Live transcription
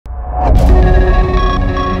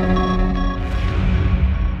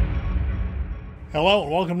Hello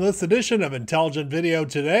and welcome to this edition of Intelligent Video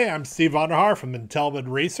Today. I'm Steve Vonderhaar from Intelligent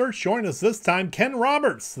Research. Join us this time, Ken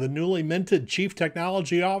Roberts, the newly minted Chief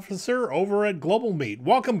Technology Officer over at GlobalMeet.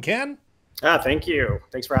 Welcome, Ken. Thank you.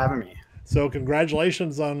 Thanks for having me. So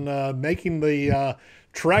congratulations on making the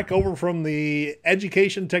trek over from the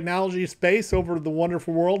education technology space over to the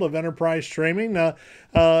wonderful world of enterprise streaming.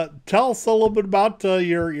 Tell us a little bit about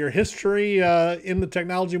your history in the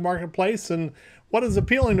technology marketplace and what is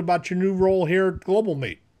appealing about your new role here at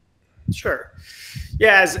GlobalMeet. Sure.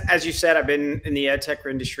 Yeah, as you said, I've been in the ed tech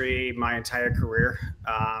industry my entire career,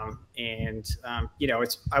 I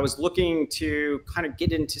was looking to kind of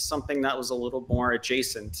get into something that was a little more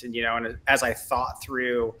adjacent, and as I thought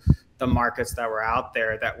through the markets that were out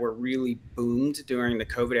there that were really boomed during the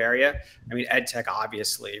COVID area. I mean, ed tech,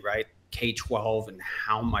 obviously, right? K-12 and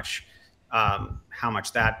how much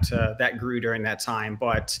that grew during that time,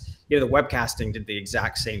 but the webcasting did the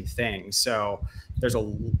exact same thing. So there's a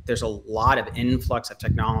lot of influx of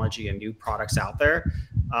technology and new products out there,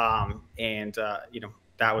 that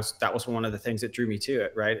was one of the things that drew me to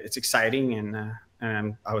it. Right, it's exciting,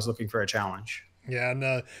 and I was looking for a challenge. Yeah, and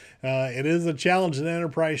it is a challenge in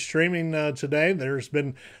enterprise streaming today. There's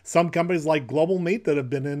been some companies like GlobalMeet that have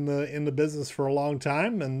been in the business for a long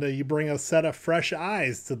time, and you bring a set of fresh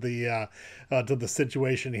eyes to the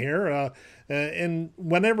situation here. And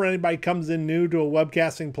whenever anybody comes in new to a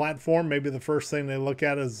webcasting platform, maybe the first thing they look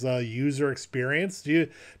at is user experience. Do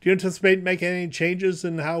you anticipate making any changes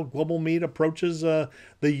in how GlobalMeet approaches the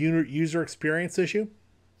user experience issue?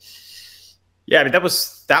 Yeah, I mean, that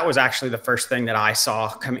was actually the first thing that I saw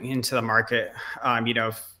coming into the market.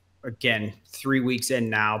 Again, 3 weeks in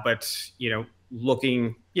now, but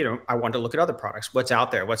looking, I wanted to look at other products, what's out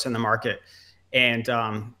there, what's in the market, and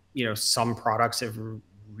some products have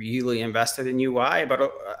really invested in UI,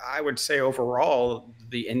 but I would say overall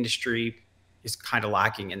the industry is kind of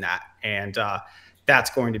lacking in that, and that's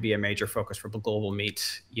going to be a major focus for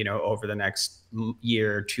GlobalMeet, over the next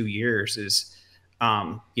year, 2 years is.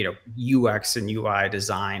 UX and UI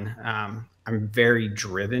design. I'm very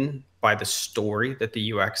driven by the story that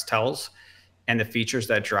the UX tells and the features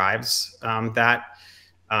that drives that,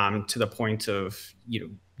 to the point of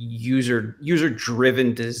user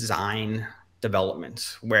driven design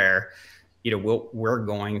development, where we're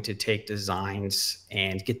going to take designs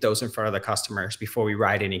and get those in front of the customers before we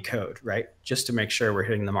write any code, right? Just to make sure we're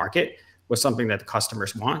hitting the market with something that the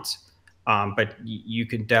customers want. But you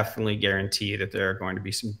can definitely guarantee that there are going to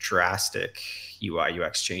be some drastic UI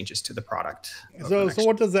UX changes to the product. So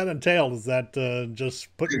what does that entail? Is that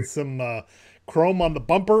just putting some chrome on the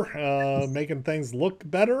bumper, making things look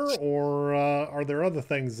better, or are there other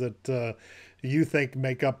things that you think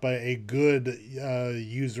make up a good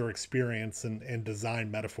user experience and design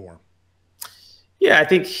metaphor? Yeah, I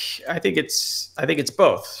think it's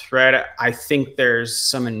both, right? I think there's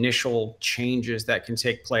some initial changes that can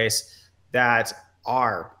take place that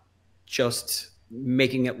are just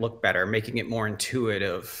making it look better, making it more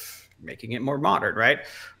intuitive, making it more modern, right?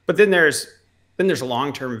 But then there's a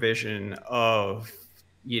long-term vision of,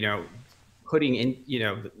 putting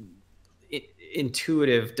in,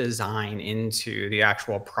 intuitive design into the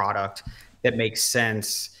actual product that makes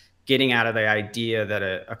sense, getting out of the idea that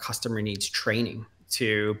a customer needs training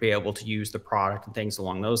to be able to use the product and things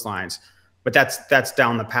along those lines. But that's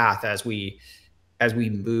down the path as we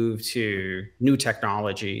move to new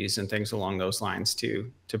technologies and things along those lines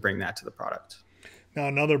to bring that to the product. Now,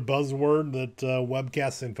 another buzzword that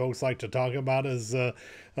webcasting folks like to talk about is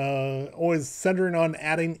always centering on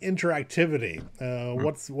adding interactivity.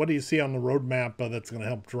 What do you see on the roadmap that's going to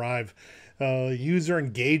help drive user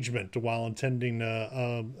engagement while attending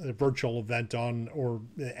a virtual event or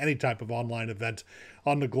any type of online event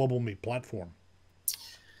on the GlobalMeet platform?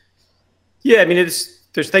 Yeah, I mean,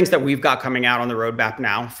 there's things that we've got coming out on the roadmap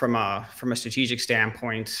now from a strategic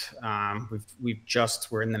standpoint.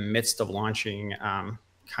 We're in the midst of launching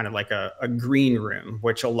kind of like a green room,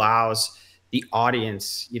 which allows the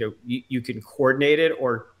audience, you can coordinate it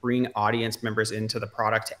or bring audience members into the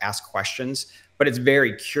product to ask questions, but it's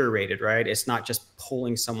very curated, right? It's not just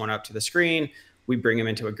pulling someone up to the screen. We bring them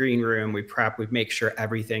into a green room, we prep, we make sure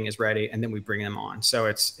everything is ready, and then we bring them on. So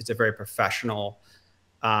it's a very professional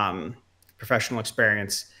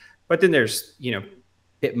experience. But then there's,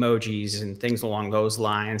 Bitmojis and things along those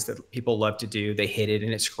lines that people love to do. They hit it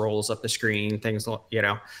and it scrolls up the screen, things,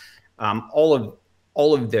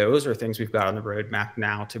 all of those are things we've got on the roadmap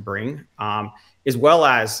now to bring, as well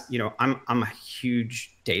as, I'm a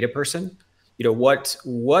huge data person.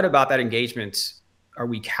 What about that engagement are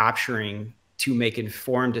we capturing to make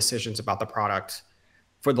informed decisions about the product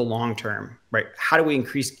for the long term, right? How do we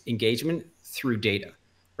increase engagement through data,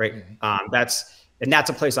 right? Mhm. That's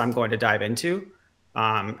a place I'm going to dive into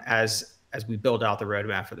as we build out the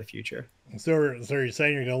roadmap for the future. So you're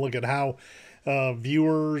saying you're going to look at how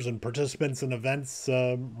viewers and participants in events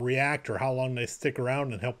react, or how long they stick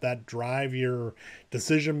around, and help that drive your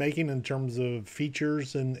decision making in terms of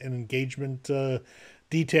features and engagement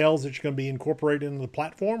details that you're going to be incorporated into the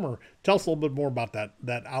platform. Or tell us a little bit more about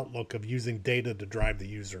that outlook of using data to drive the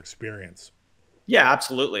user experience. Yeah,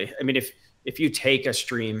 absolutely. I mean, if you take a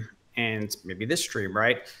stream and maybe this stream,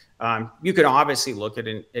 right? You can obviously look at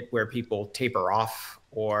it where people taper off,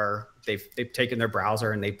 or they've taken their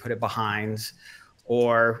browser and they put it behind,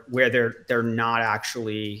 or where they're not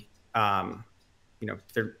actually,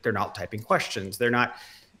 they're not typing questions. They're not,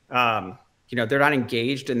 they're not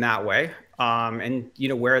engaged in that way. And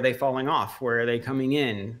where are they falling off? Where are they coming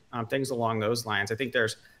in? Things along those lines. I think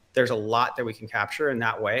there's a lot that we can capture in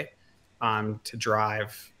that way, to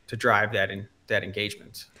drive that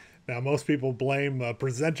engagement. Now, most people blame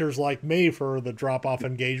presenters like me for the drop off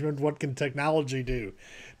engagement. What can technology do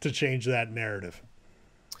to change that narrative?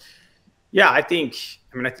 Yeah, I think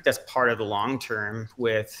that's part of the long term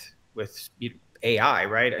with AI,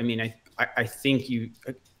 right? I mean, I think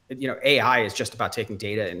AI is just about taking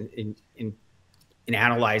data and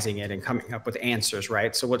analyzing it and coming up with answers,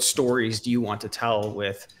 right? So what stories do you want to tell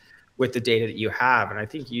with the data that you have? And I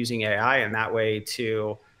think using AI in that way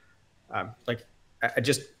to, like, I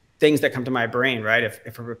just things that come to my brain, right?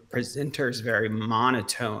 If a presenter is very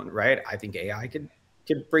monotone, right? I think AI could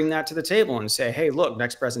bring that to the table and say, hey, look,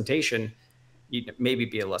 next presentation, you maybe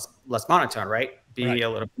be a less monotone, right? Be Right. a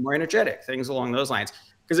little bit more energetic, things along those lines.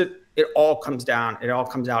 Because it all comes down, it all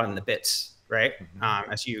comes out in the bits, right?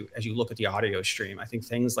 Mhm. As you look at the audio stream, I think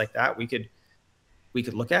things like that we could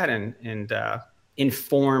look at and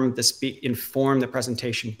inform the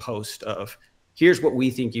presentation post of, here's what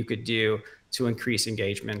we think you could do to increase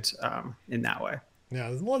engagement, in that way. Now,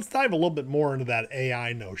 let's dive a little bit more into that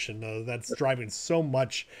AI notion that's driving so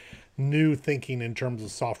much new thinking in terms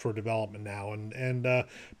of software development now, and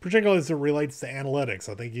particularly as it relates to analytics.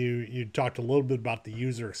 I think you talked a little bit about the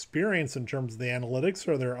user experience in terms of the analytics.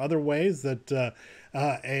 Are there other ways that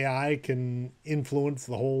AI can influence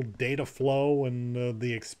the whole data flow and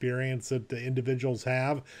the experience that the individuals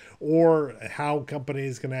have, or how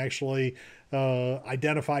companies can actually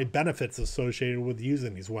identify benefits associated with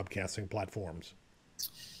using these webcasting platforms?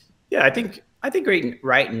 Yeah, I think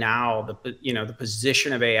right now the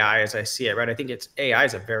position of AI as I see it, right? I think it's AI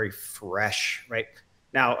is a very fresh, right?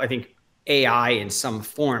 Now, I think AI in some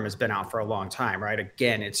form has been out for a long time, right?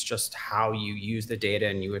 Again, it's just how you use the data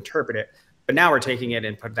and you interpret it. But now we're taking it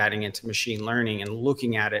and putting into machine learning and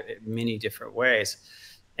looking at it in many different ways.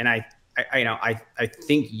 And I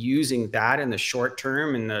think using that in the short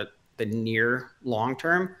term and the near long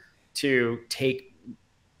term to take,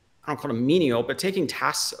 I don't call them menial, but taking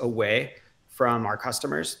tasks away from our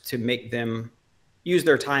customers to make them use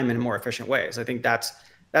their time in more efficient ways. I think that's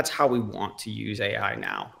how we want to use AI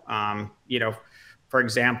now. For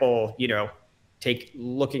example, take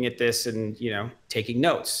looking at this and taking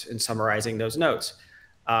notes and summarizing those notes.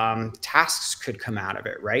 Tasks could come out of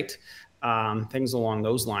it, right? Things along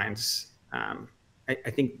those lines.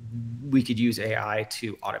 I think we could use AI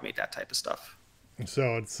to automate that type of stuff.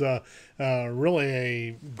 So it's really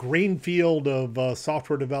a green field of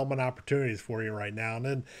software development opportunities for you right now,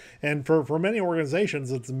 and for many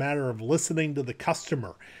organizations, it's a matter of listening to the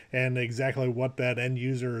customer and exactly what that end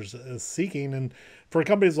user is seeking. And for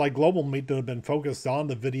companies like GlobalMeet that have been focused on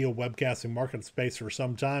the video webcasting market space for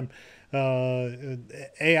some time, uh,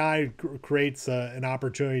 AI creates an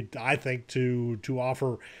opportunity, I think, to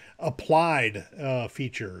offer applied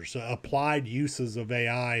features, applied uses of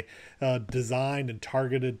AI designed and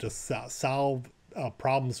targeted to solve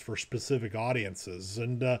problems for specific audiences.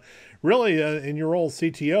 And really, in your role as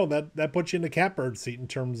CTO, that puts you in the catbird seat in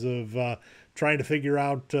terms of trying to figure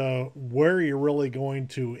out where you're really going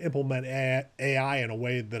to implement AI in a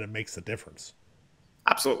way that it makes a difference.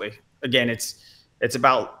 Absolutely. Again, it's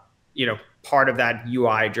about part of that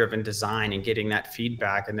UI driven design and getting that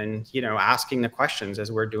feedback, and then asking the questions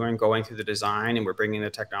as we're going through the design and we're bringing the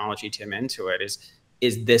technology team into it.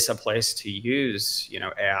 Is this a place to use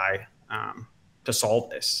AI, to solve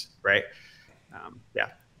this, right? Yeah.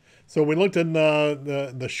 So we looked in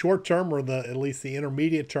the short term, or the at least the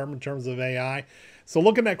intermediate term in terms of AI. So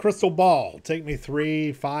looking at crystal ball, take me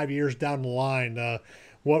 3, 5 years down the line.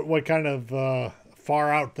 What kind of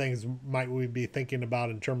far out things might we be thinking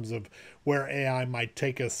about in terms of where AI might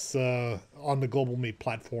take us on the Global Meet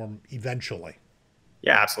platform eventually?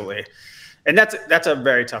 Yeah, absolutely. And that's a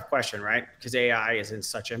very tough question, right? Because AI is in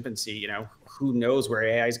such infancy. Who knows where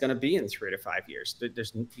AI is going to be in 3 to 5 years?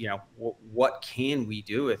 There's, what can we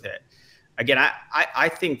do with it? Again, I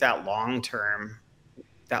think that long term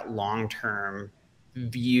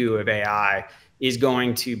view of AI is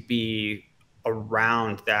going to be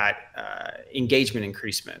around that engagement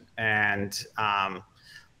increasement and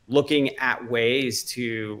looking at ways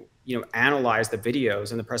to analyze the videos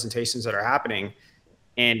and the presentations that are happening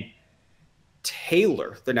and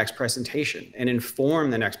tailor the next presentation and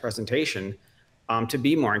inform the next presentation to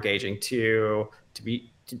be more engaging,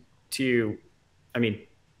 I mean,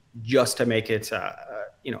 just to make it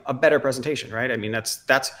a better presentation, right? I mean, that's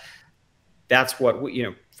what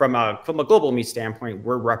from a GlobalMeet standpoint,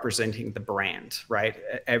 we're representing the brand, right?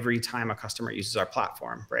 Every time a customer uses our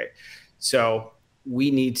platform, right? So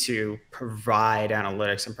we need to provide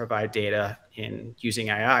analytics and provide data in using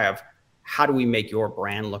AI of how do we make your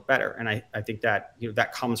brand look better? And I think that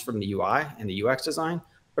that comes from the UI and the UX design,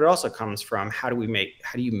 but it also comes from how do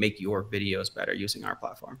you make your videos better using our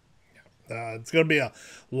platform? It's going to be a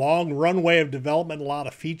long runway of development, a lot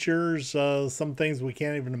of features, some things we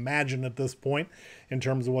can't even imagine at this point in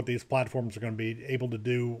terms of what these platforms are going to be able to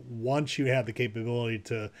do once you have the capability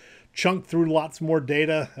to chunk through lots more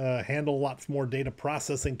data, handle lots more data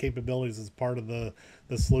processing capabilities as part of the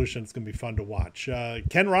solution. It's going to be fun to watch.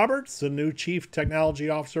 Ken Roberts, the new Chief Technology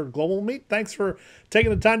Officer at GlobalMeet, thanks for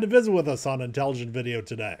taking the time to visit with us on Intelligent Video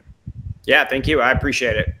today. Yeah, thank you. I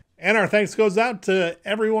appreciate it. And our thanks goes out to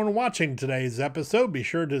everyone watching today's episode. Be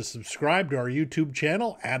sure to subscribe to our YouTube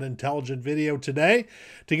channel at Intelligent Video Today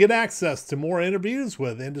to get access to more interviews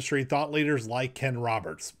with industry thought leaders like Ken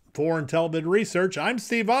Roberts. For IntelliVid Research, I'm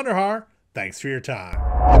Steve Vonderhaar. Thanks for your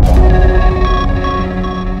time.